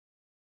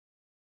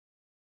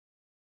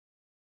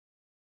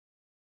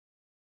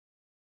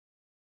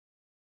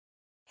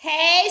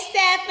Hey,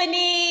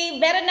 Stephanie,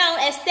 better known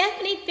as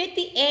Stephanie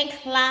 50 and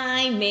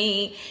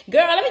Climbing.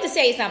 Girl, let me just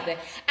tell you something.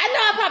 I know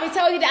I probably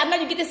told you that. I know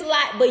you get this a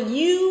lot, but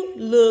you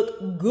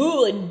look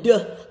good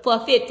for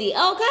 50,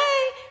 okay?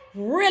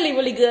 Really,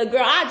 really good,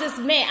 girl. I just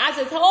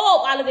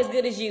hope I look as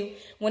good as you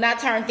when I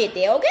turn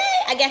 50, okay?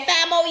 I got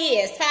 5 more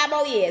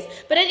years.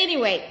 But at any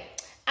rate,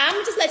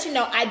 I'm just let you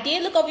know, I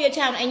did look over your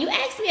channel and you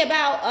asked me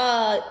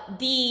about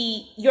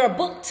your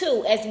book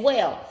too as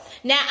well.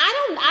 Now,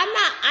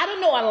 I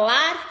don't know a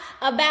lot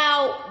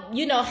about,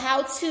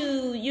 how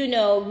to,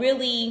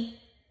 really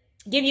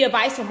give you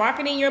advice for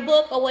marketing your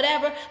book or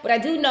whatever, but I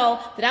do know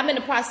that I'm in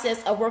the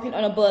process of working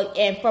on a book,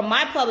 and from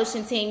my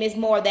publishing team, it's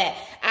more that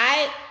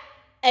I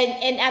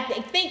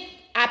think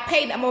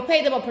I'm gonna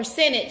pay them a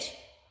percentage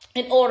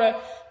in order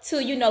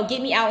to,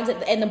 get me out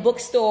in the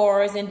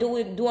bookstores and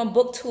doing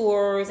book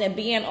tours and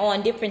being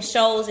on different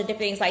shows and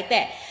different things like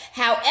that.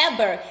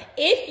 However,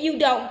 if you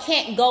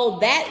can't go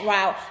that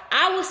route,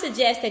 I would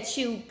suggest that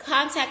you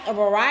contact a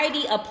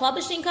variety of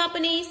publishing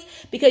companies,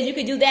 because you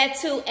could do that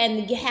too,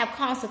 and you have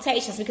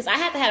consultations, because I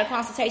have to have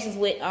consultations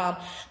with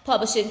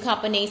publishing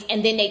companies,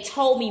 and then they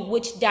told me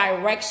which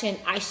direction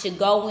I should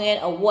go in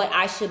or what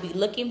I should be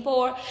looking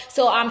for.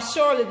 So I'm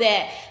sure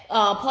that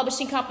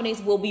publishing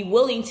companies will be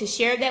willing to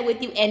share that with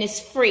you, and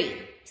it's free.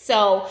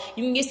 So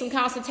you can get some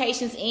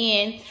consultations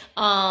in,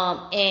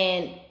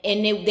 and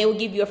they will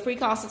give you a free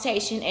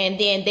consultation, and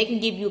then they can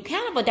give you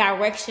kind of a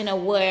direction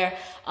of where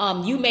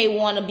you may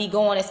want to be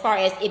going, as far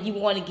as if you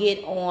want to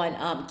get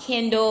on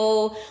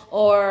Kindle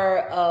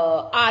or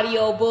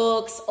audio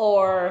books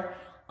or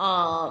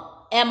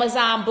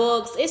Amazon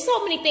books. There's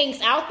so many things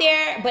out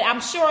there, but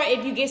I'm sure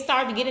if you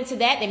start to get into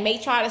that, they may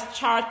try to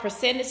charge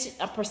percentages,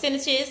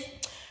 percentages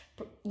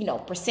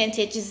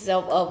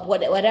of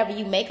whatever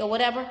you make or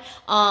whatever.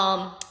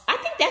 I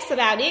think that's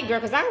about it, girl,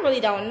 because I really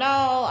don't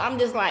know. I'm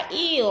just like,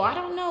 ew, I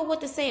don't know what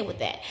to say with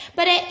that.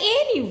 But at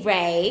any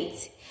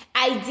rate,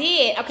 I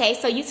did. Okay,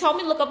 so you told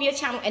me to look over your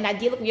channel, and I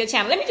did look over your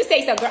channel. Let me just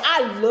say something, girl.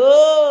 I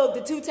love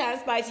the 2-time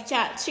spicy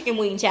chicken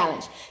wing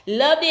challenge.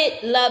 Loved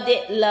it.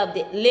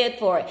 Lived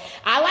for it.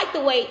 I like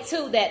the way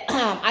too that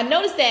I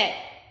noticed that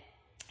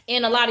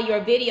in a lot of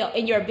your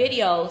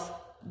videos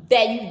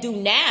that you do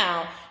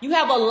now, you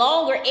have a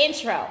longer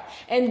intro.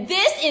 And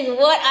this is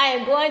what I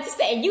am going to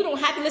say. And you don't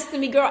have to listen to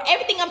me, girl.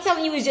 Everything I'm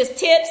telling you is just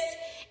tips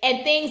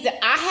and things that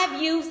I have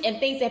used and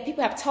things that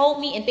people have told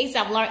me and things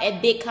I've learned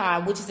at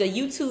BigCon, which is a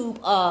YouTube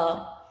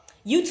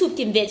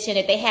convention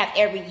that they have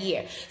every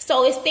year.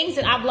 So it's things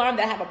that I've learned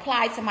that I have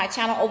applied to my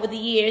channel over the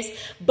years.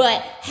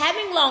 But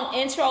having long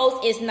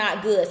intros is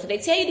not good. So they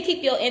tell you to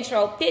keep your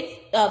intro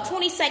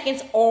 20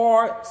 seconds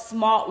or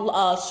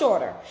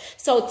shorter.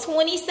 So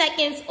 20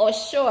 seconds or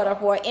shorter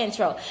for an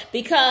intro,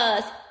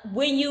 because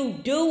when you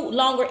do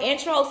longer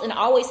intros and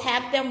always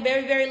have them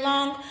very, very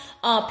long,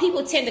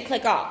 people tend to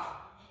click off.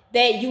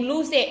 That you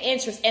lose their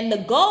interest. And the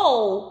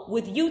goal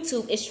with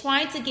YouTube is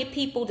trying to get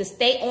people to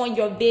stay on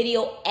your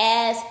video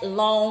as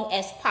long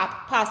as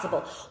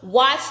possible.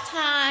 Watch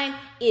time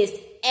is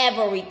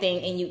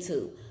everything in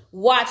YouTube.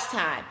 Watch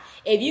time.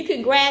 If you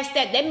can grasp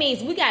that, that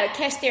means we got to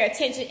catch their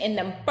attention in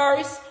the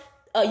first,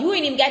 you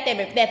ain't even got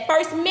that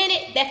first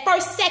minute, that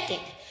first second.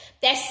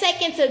 That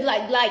second to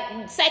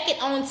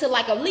second on to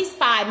at least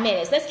 5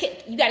 minutes.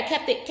 You got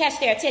to catch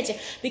their attention,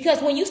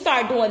 because when you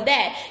start doing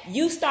that,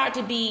 you start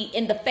to be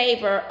in the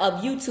favor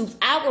of YouTube's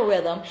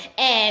algorithm,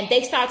 and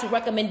they start to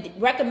recommend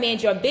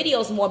your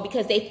videos more,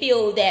 because they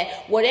feel that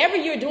whatever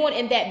you're doing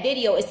in that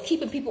video is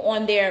keeping people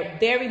on there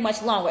very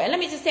much longer. And let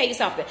me just tell you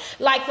something.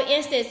 Like, for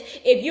instance,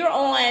 if you're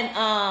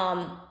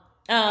on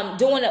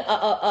doing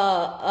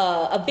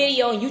a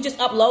video and you just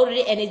uploaded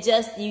it, and you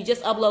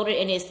just uploaded it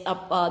and it's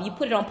you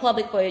put it on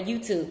public for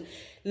YouTube.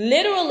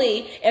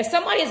 Literally, if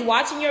somebody is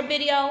watching your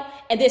video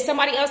and then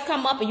somebody else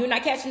come up and you're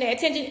not catching their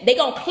attention, they're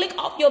going to click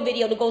off your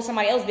video to go to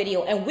somebody else's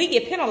video, and we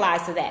get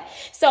penalized for that.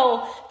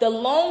 So the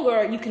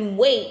longer you can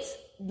wait,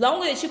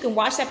 longer that you can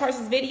watch that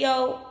person's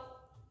video,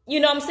 you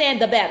know what I'm saying,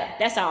 the better.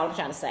 That's all I'm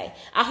trying to say.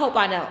 I hope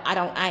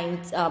I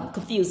ain't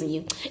confusing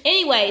you.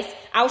 Anyways,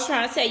 I was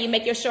trying to tell you,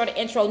 make your shorter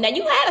intro. Now,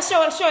 you had a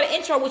shorter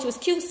intro, which was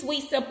cute,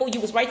 sweet, simple. You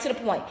was right to the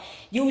point.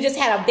 You just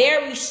had a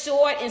very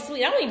short and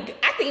sweet. I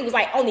think it was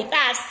only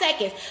 5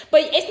 seconds.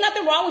 But it's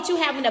nothing wrong with you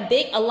having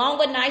a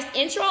longer, nice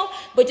intro,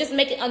 but just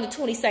make it under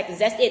 20 seconds.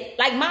 That's it.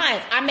 Like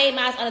mine, I made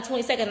mine under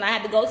 20 seconds, and I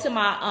had to go to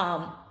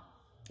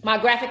my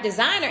graphic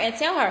designer and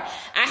tell her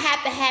I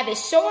have to have it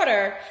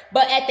shorter,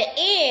 but at the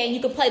end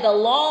you can play the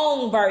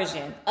long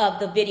version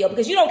of the video,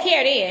 because you don't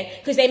care then,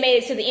 because they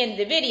made it to the end of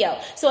the video.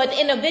 So at the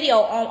end of the video,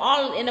 on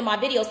all the end of my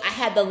videos, I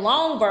had the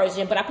long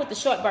version, but I put the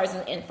short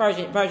version in front.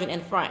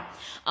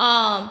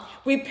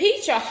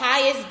 Repeat your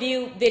highest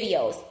viewed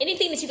videos.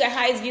 Anything that you got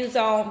highest views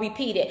on,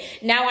 repeat it.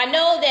 Now, I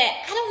know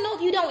that, I don't know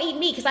if you don't eat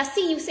meat, because I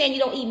see you saying you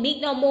don't eat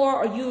meat no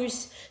more, or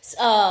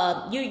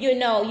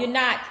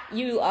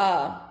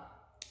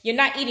you're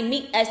not eating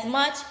meat as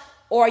much.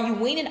 Or are you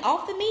weaning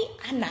off of me?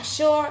 I'm not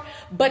sure.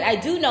 But I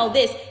do know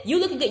this. You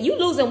looking good. You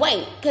losing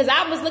weight. Because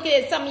I was looking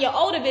at some of your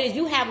older videos.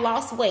 You have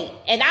lost weight.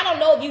 And I don't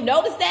know if you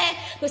noticed that.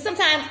 But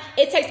sometimes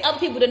it takes other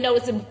people to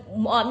notice it,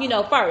 you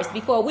know, first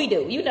before we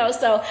do. You know,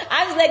 so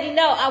I'm just letting you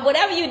know,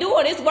 whatever you're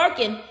doing, it's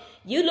working.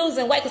 You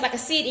losing weight because I can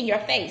see it in your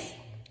face.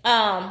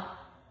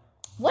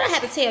 What I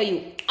have to tell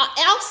you.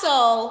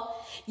 Also,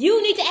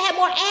 you need to add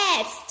more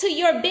ads to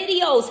your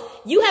videos.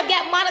 You have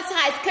got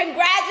monetized.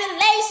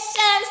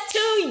 Congratulations to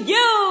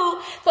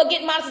you for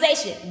getting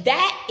monetization.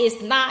 That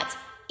is not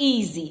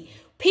easy.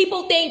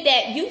 People think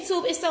that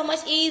YouTube is so much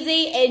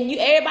easy and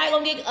everybody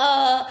gonna get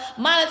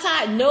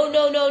monetized. No,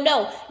 no, no,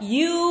 no.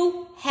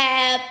 You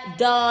have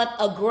done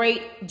a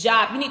great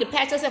job. You need to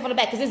pat yourself on the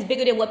back because it's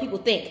bigger than what people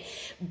think.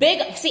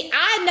 See,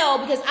 I know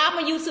because I'm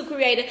a YouTube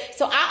creator,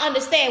 so I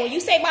understand when you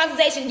say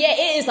monetization, yeah,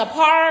 it is a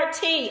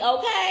party,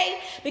 okay?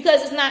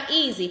 Because it's not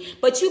easy.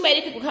 But you made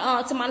it people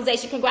to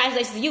monetization.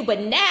 Congratulations to you.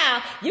 But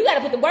now you got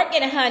to put the work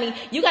in it, honey.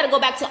 You got to go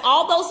back to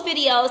all those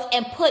videos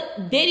and put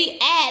video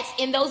ads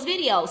in those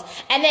videos.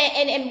 And then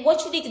and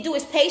what you need to do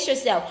is pace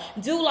yourself.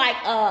 Do like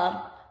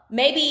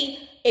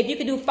maybe if you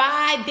could do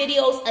 5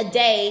 videos a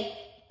day,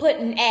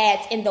 putting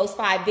ads in those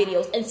 5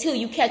 videos until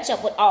you catch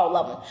up with all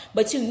of them.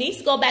 But you need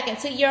to go back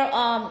into your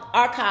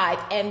archive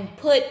and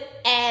put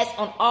ads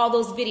on all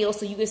those videos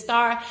so you can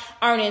start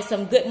earning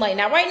some good money.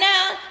 Now, right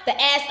now,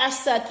 the ads are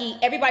sucky.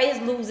 Everybody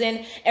is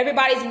losing.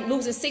 Everybody's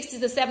losing 60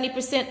 to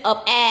 70%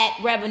 of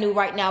ad revenue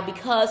right now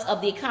because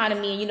of the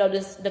economy and, you know,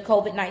 the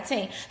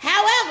COVID-19.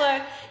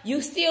 However, you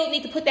still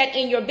need to put that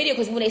in your video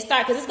because when they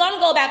start, because it's going to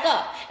go back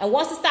up. And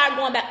once it starts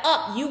going back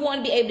up, you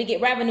want to be able to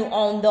get revenue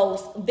on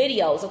those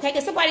videos, okay?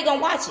 Because somebody's going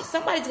to watch it.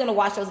 Somebody's going to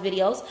watch those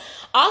videos.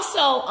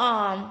 Also,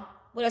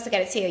 what else I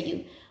got to tell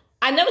you?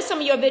 I noticed some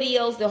of your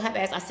videos don't have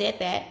ads. I said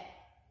that.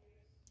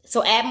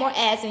 So add more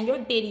ads in your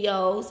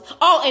videos.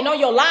 Oh, and on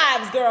your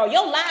lives, girl.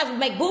 Your lives will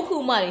make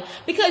buku money.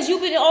 Because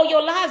you've been on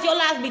your lives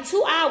will be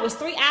 2 hours,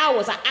 3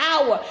 hours, an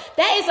hour.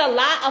 That is a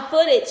lot of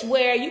footage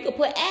where you could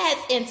put ads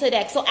into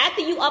that. So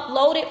after you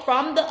upload it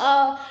from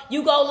the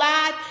you go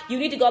live, you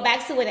need to go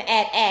back to it and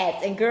add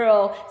ads. And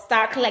girl,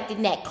 start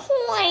collecting that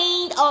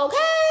coin,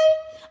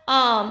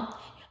 okay?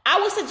 I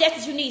would suggest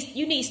that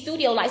you need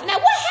studio lights. Now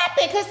what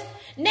happened? Because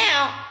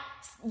now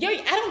I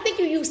don't think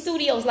you use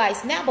studio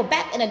lights now, but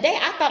back in the day,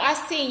 I thought I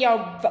seen your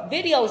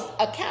videos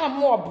kind of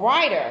more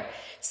brighter.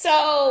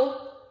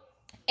 So,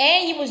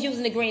 and you was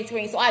using the green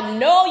screen, so I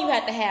know you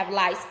had to have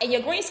lights, and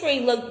your green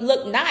screen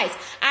looked nice.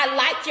 I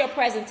liked your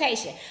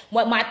presentation.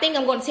 What my thing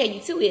I'm going to tell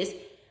you too is,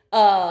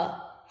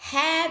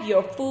 have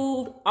your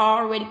food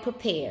already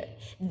prepared.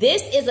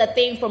 This is a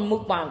thing for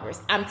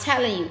mukbangers. I'm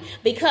telling you,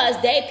 because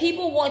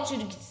people want you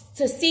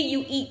to see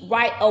you eat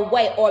right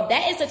away, or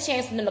that is a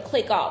chance for them to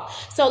click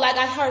off. So like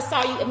I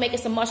saw you making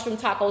some mushroom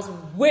tacos,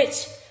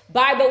 which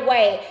by the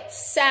way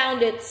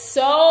sounded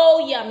so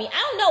yummy. I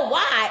don't know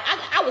why.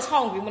 I was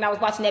hungry when I was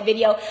watching that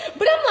video,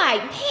 but I'm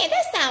like, man,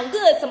 that sounds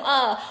good. Some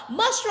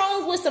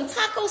mushrooms with some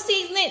taco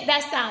seasoning.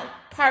 That sounds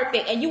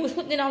perfect. And you was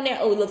putting it on there.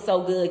 Oh, it looked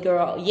so good,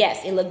 girl.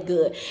 Yes, it looked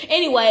good.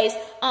 Anyways,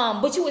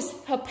 but you was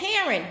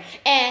preparing,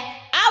 and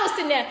I was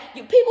sitting there.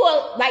 People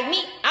are like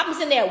me. I'm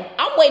sitting there.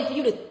 I'm waiting for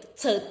you to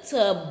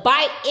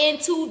bite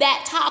into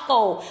that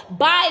taco,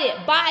 bite it,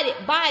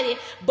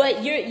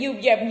 but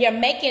you're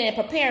making it,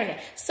 preparing it.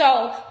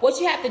 So what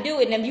you have to do,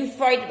 and if you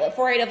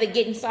afraid of it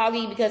getting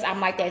soggy, because I'm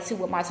like that too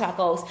with my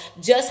tacos,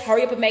 just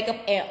hurry up and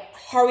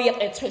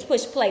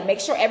push play.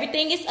 Make sure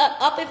everything is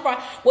up in front.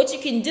 What you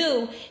can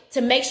do to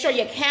make sure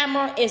your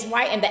camera is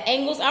right and the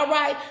angles are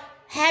right,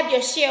 have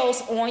your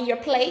shells on your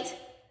plate.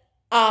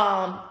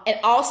 And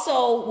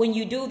also when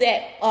you do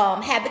that,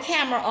 have the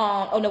camera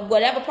on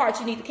whatever part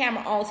you need the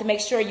camera on to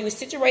make sure you are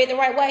situated the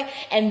right way.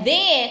 And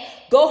then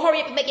go hurry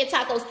up and make your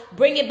tacos,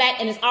 bring it back,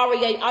 and it's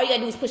already, all you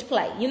gotta do is push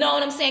play. You know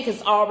what I'm saying? Because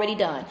it's already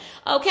done.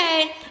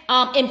 Okay?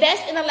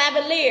 Invest in a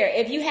lavalier.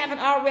 If you haven't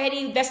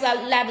already invested in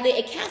a lavalier,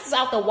 it cancels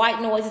out the white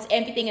noises,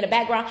 everything in the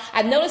background.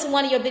 I noticed in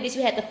one of your videos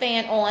you had the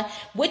fan on.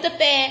 With the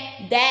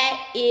fan,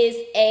 that is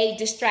a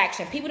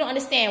distraction. People don't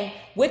understand.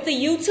 With the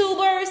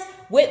YouTubers,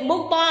 with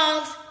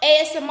mukbangs,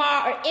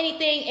 ASMR, or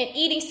anything, and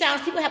eating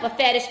sounds, people have a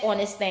fetish on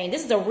this thing.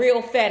 This is a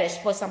real fetish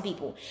for some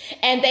people.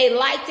 And they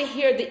like to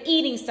hear the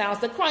eating sounds,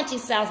 the crunching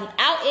sounds,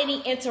 without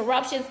any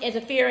interruptions,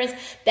 interference.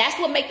 That's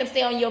what makes them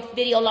stay on your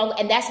video longer,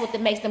 and that's what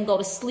makes them go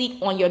to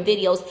sleep on your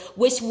videos,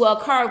 which will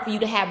occur for you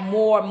to have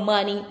more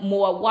money,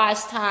 more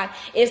watch time.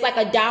 It's like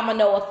a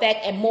domino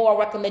effect and more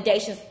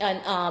recommendations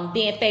and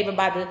being favored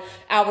by the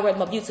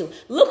algorithm of YouTube.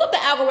 Look up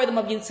the algorithm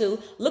of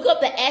YouTube. Look up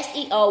the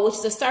SEO, which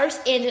is the search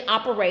engine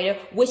operator,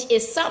 which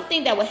is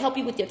something that will help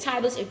you with your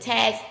titles, your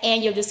tags,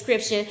 and your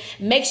description.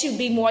 Makes you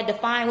be more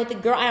defined with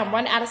it. Girl, I am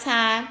running out of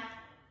time.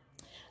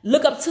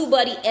 Look up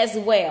TubeBuddy as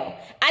well.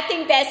 I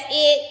think that's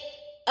it.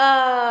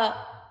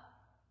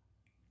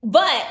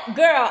 But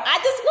girl, I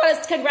just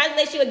want to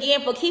congratulate you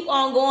again for keep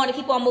on going and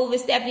keep on moving.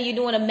 Stephanie, you're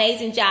doing an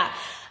amazing job.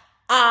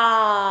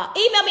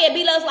 Email me at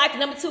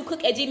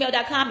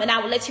beloveslife2cook@gmail.com, and I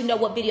will let you know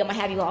what video I'm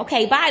gonna have you on.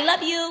 Okay, bye.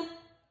 Love you.